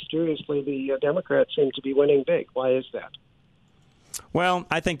ballots, mysteriously the Democrats seem to be winning big. Why is that? Well,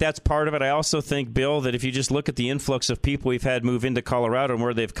 I think that's part of it. I also think, Bill, that if you just look at the influx of people we've had move into Colorado and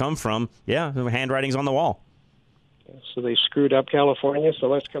where they've come from, yeah, the handwriting's on the wall. So they screwed up California, so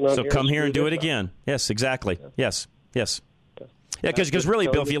let's come out here. So come here and do it again. Yes, exactly. Yeah. Yes. Yeah, because really,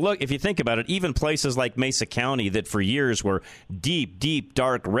 Bill, if you think about it, even places like Mesa County that for years were deep,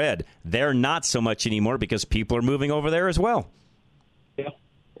 dark red, they're not so much anymore because people are moving over there as well. Yeah,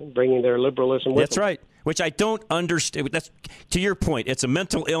 and bringing their liberalism with That's them. right, which I don't understand. That's to your point. It's a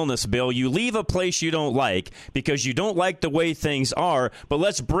mental illness, Bill. You leave a place you don't like because you don't like the way things are, but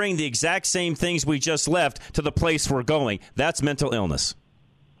let's bring the exact same things we just left to the place we're going. That's mental illness.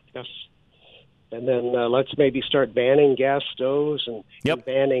 Yes. And then let's maybe start banning gas stoves and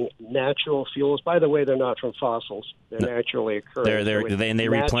banning natural fuels. By the way, they're not from fossils; they're naturally occurring. They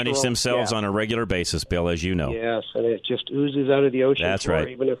replenish themselves on a regular basis, Bill, as you know. Yes, and it just oozes out of the ocean. That's floor, right.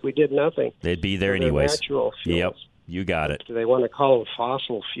 Even if we did nothing, they'd be there anyways. Natural fuels. You got it. They want to call them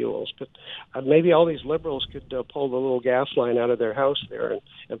fossil fuels, but maybe all these liberals could pull the little gas line out of their house there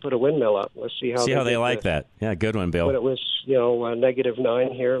and put a windmill up. Let's see how they like that. Yeah, good one, Bill. When it was,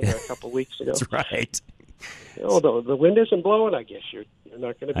 -9 here a couple of weeks ago. That's right. The wind isn't blowing. I guess you're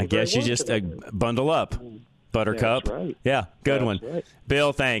not going to be. I guess you just bundle up. Buttercup. That's right. Yeah, good one. Right.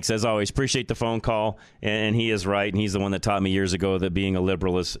 Bill, thanks, as always. Appreciate the phone call. And he is right. And he's the one that taught me years ago that being a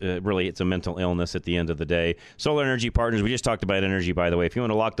liberal is really, it's a mental illness at the end of the day. Solar Energy Partners, we just talked about energy, by the way. If you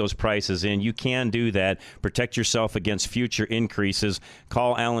want to lock those prices in, you can do that. Protect yourself against future increases.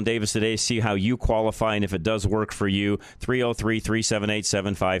 Call Alan Davis today, see how you qualify and if it does work for you.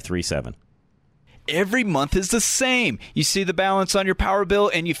 303-378-7537. Every month is the same. You see the balance on your power bill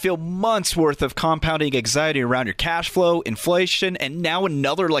and you feel months worth of compounding anxiety around your cash flow, inflation, and now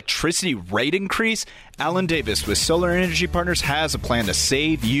another electricity rate increase. Alan Davis with Solar Energy Partners has a plan to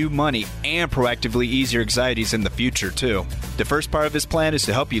save you money and proactively ease your anxieties in the future, too. The first part of his plan is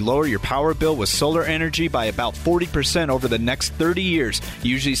to help you lower your power bill with solar energy by about 40% over the next 30 years,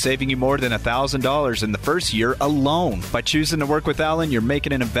 usually saving you more than $1,000 in the first year alone. By choosing to work with Alan, you're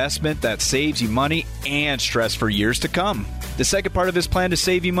making an investment that saves you money and stress for years to come. The second part of his plan to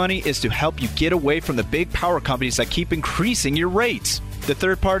save you money is to help you get away from the big power companies that keep increasing your rates. The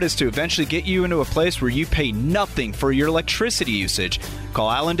third part is to eventually get you into a place where you pay nothing for your electricity usage. Call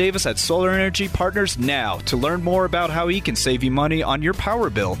Alan Davis at Solar Energy Partners now to learn more about how he can save you money on your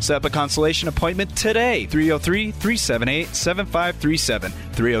power bill. Set up a consultation appointment today. 303-378-7537.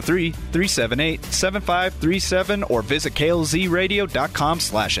 303-378-7537 or visit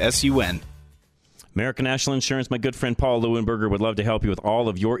klzradio.com/SUN. American National Insurance, my good friend Paul Leuenberger would love to help you with all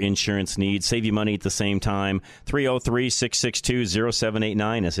of your insurance needs, save you money at the same time.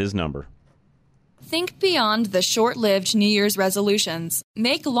 303-662-0789 is his number. Think beyond the short-lived New Year's resolutions.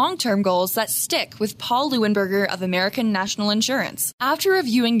 Make long-term goals that stick with Paul Leuenberger of American National Insurance. After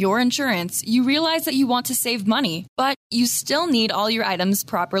reviewing your insurance, you realize that you want to save money, but you still need all your items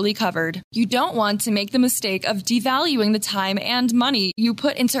properly covered. You don't want to make the mistake of devaluing the time and money you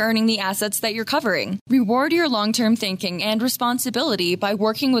put into earning the assets that you're covering. Reward your long-term thinking and responsibility by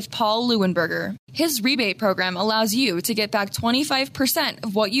working with Paul Leuenberger. His rebate program allows you to get back 25%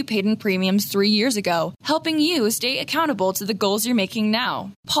 of what you paid in premiums 3 years ago, helping you stay accountable to the goals you're making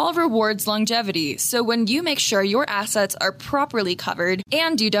now. Paul rewards longevity, so when you make sure your assets are properly covered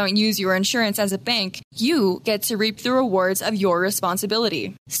and you don't use your insurance as a bank, you get to reap the rewards of your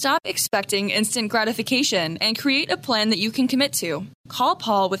responsibility. Stop expecting instant gratification and create a plan that you can commit to. Call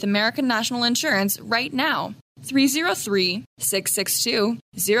Paul with American National Insurance right now.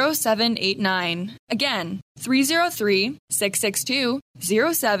 303-662-0789. Again,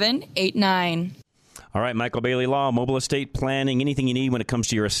 303-662-0789. All right, Michael Bailey Law, mobile estate planning, anything you need when it comes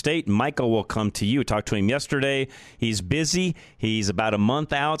to your estate, Michael will come to you. Talked to him yesterday. He's busy. He's about a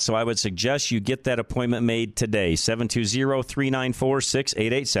month out, so I would suggest you get that appointment made today.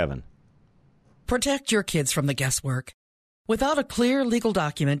 720-394-6887. Protect your kids from the guesswork. Without a clear legal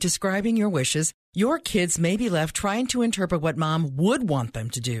document describing your wishes, your kids may be left trying to interpret what mom would want them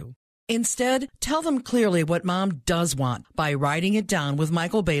to do. Instead, tell them clearly what mom does want by writing it down with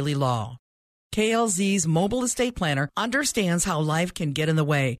Michael Bailey Law. KLZ's mobile estate planner understands how life can get in the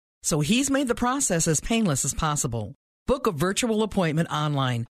way, so he's made the process as painless as possible. Book a virtual appointment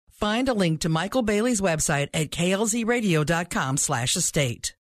online. Find a link to Michael Bailey's website at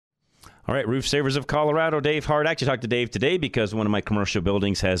klzradio.com/estate. All right, Roof Savers of Colorado, Dave Hart. I actually talked to Dave today because one of my commercial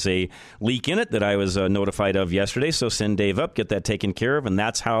buildings has a leak in it that I was notified of yesterday. So send Dave up, get that taken care of, and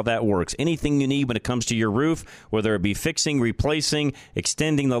that's how that works. Anything you need when it comes to your roof, whether it be fixing, replacing,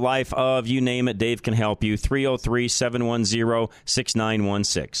 extending the life of, you name it, Dave can help you.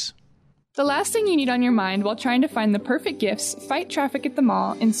 303-710-6916. The last thing you need on your mind while trying to find the perfect gifts, fight traffic at the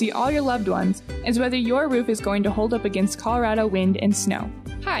mall, and see all your loved ones is whether your roof is going to hold up against Colorado wind and snow.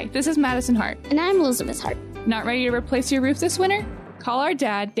 Hi, this is Madison Hart. And I'm Elizabeth Hart. Not ready to replace your roof this winter? Call our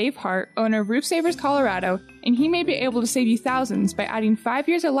dad, Dave Hart, owner of Roof Savers Colorado, and he may be able to save you thousands by adding 5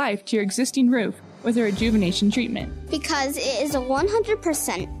 years of life to your existing roof with a rejuvenation treatment. Because it is a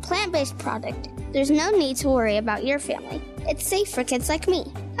 100% plant-based product, there's no need to worry about your family. It's safe for kids like me.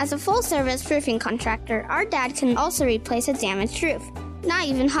 As a full-service roofing contractor, our dad can also replace a damaged roof. Not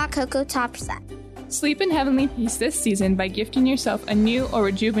even hot cocoa tops that. Sleep in heavenly peace this season by gifting yourself a new or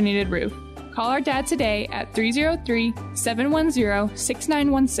rejuvenated roof. Call our dad today at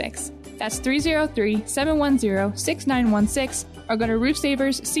 303-710-6916. That's 303-710-6916, or go to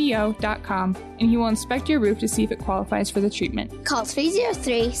roofsaversco.com and he will inspect your roof to see if it qualifies for the treatment. Call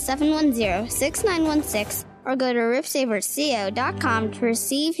 303-710-6916 or go to roofsaversco.com to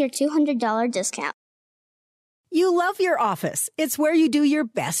receive your $200 discount. You love your office. It's where you do your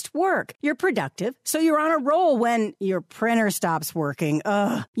best work. You're productive, so you're on a roll when your printer stops working.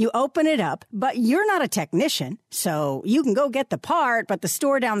 You open it up, but you're not a technician, so you can go get the part, but the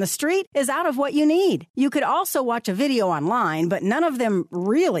store down the street is out of what you need. You could also watch a video online, but none of them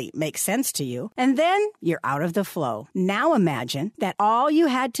really make sense to you. And then you're out of the flow. Now imagine that all you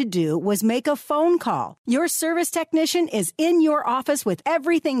had to do was make a phone call. Your service technician is in your office with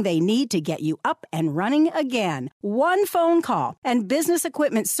everything they need to get you up and running again. One phone call, and Business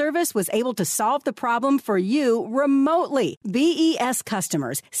Equipment Service was able to solve the problem for you remotely. BES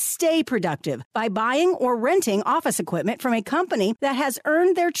customers stay productive by buying or renting office equipment from a company that has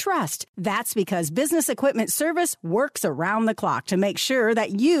earned their trust. That's because Business Equipment Service works around the clock to make sure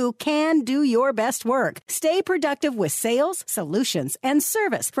that you can do your best work. Stay productive with sales, solutions, and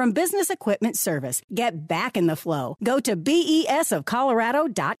service from Business Equipment Service. Get back in the flow. Go to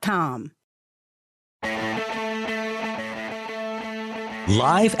besofcolorado.com.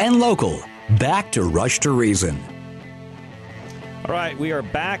 Live and local. Back to Rush to Reason. All right, we are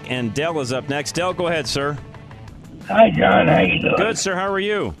back, and Dell is up next. Dell, go ahead, sir. Hi, John. How you doing? Good, sir. How are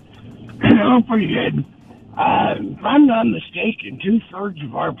you? I'm pretty good. If I'm not mistaken, 2/3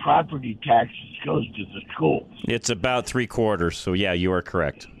 of our property taxes goes to the schools. It's about 3/4, so yeah, you are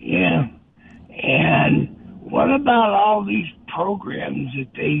correct. Yeah. And what about all these programs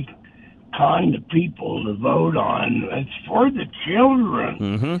that they con the people to vote on? It's for the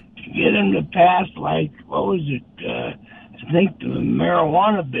children. To get them to pass, like, what was it? I think the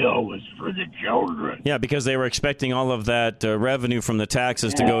marijuana bill was for the children. Yeah, because they were expecting all of that revenue from the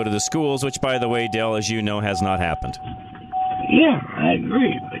taxes to go to the schools, which, by the way, Dale, as you know, has not happened. Yeah, I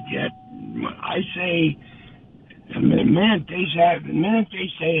agree. But yet, I say, the minute they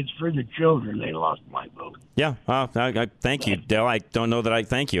say it's for the children, they lost my vote. Yeah, I thank you, Dale. I don't know that I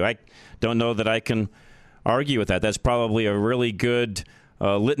thank you. I don't know that I can argue with that. That's probably a really good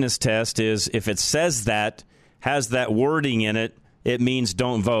litmus test, is if it says that, has that wording in it, it means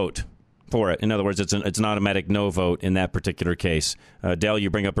don't vote for it. In other words, it's an automatic no vote in that particular case. Dale, you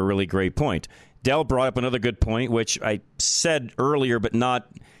bring up a really great point. Dale brought up another good point, which I said earlier, but not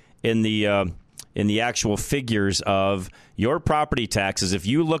in the actual figures of your property taxes. If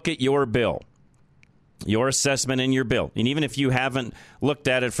you look at your bill, your assessment in your bill, and even if you haven't looked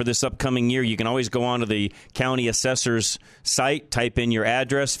at it for this upcoming year, you can always go onto the county assessor's site, type in your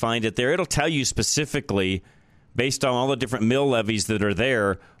address, find it there. It'll tell you specifically, based on all the different mill levies that are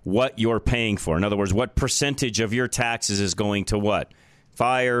there, what you're paying for. In other words, what percentage of your taxes is going to what?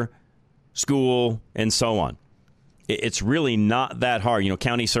 Fire, school, and so on. It's really not that hard.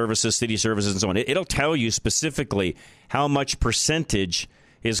 County services, city services, and so on. It'll tell you specifically how much percentage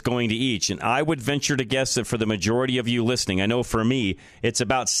is going to each. And I would venture to guess that for the majority of you listening, I know for me, it's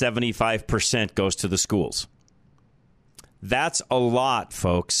about 75% goes to the schools. That's a lot,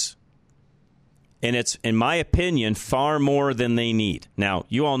 folks. And it's, in my opinion, far more than they need. Now,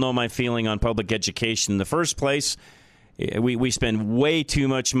 you all know my feeling on public education in the first place. We spend way too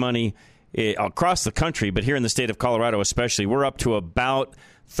much money across the country, but here in the state of Colorado especially, we're up to about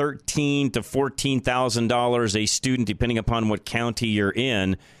 $13,000 to $14,000 a student, depending upon what county you're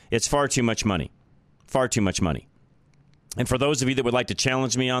in. It's far too much money. Far too much money. And for those of you that would like to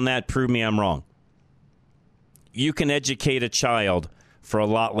challenge me on that, prove me I'm wrong. You can educate a child for a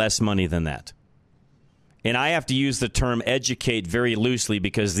lot less money than that. And I have to use the term educate very loosely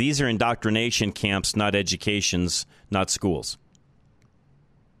because these are indoctrination camps, not educations, not schools.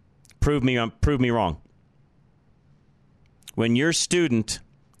 Prove me wrong. When your student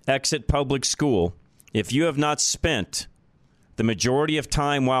exit public school, if you have not spent the majority of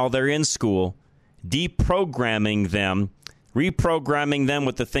time while they're in school deprogramming them, reprogramming them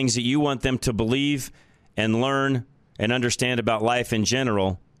with the things that you want them to believe and learn and understand about life in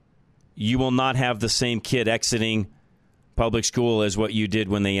general, you will not have the same kid exiting public school as what you did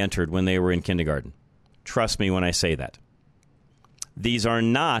when they entered, when they were in kindergarten. Trust me when I say that. These are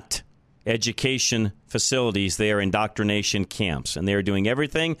not education facilities. They are indoctrination camps, and they are doing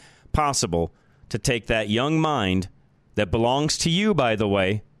everything possible to take that young mind that belongs to you, by the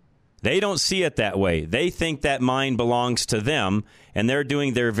way. They don't see it that way. They think that mind belongs to them, and they're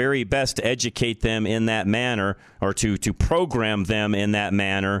doing their very best to educate them in that manner, or to program them in that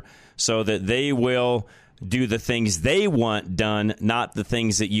manner, so that they will do the things they want done, not the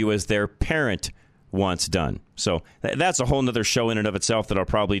things that you as their parent once done. So that's a whole nother show in and of itself that I'll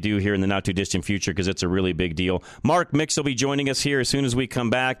probably do here in the not-too-distant future because it's a really big deal. Mark Mix will be joining us here as soon as we come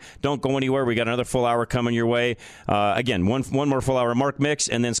back. Don't go anywhere. We got another full hour coming your way. Again, one more full hour, Mark Mix,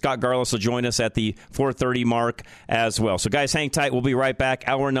 and then Scott Garlis will join us at the 4:30 mark as well. So, guys, hang tight. We'll be right back.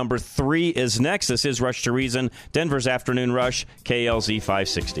 Hour number 3 is next. This is Rush to Reason, Denver's Afternoon Rush, KLZ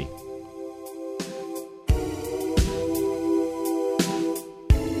 560.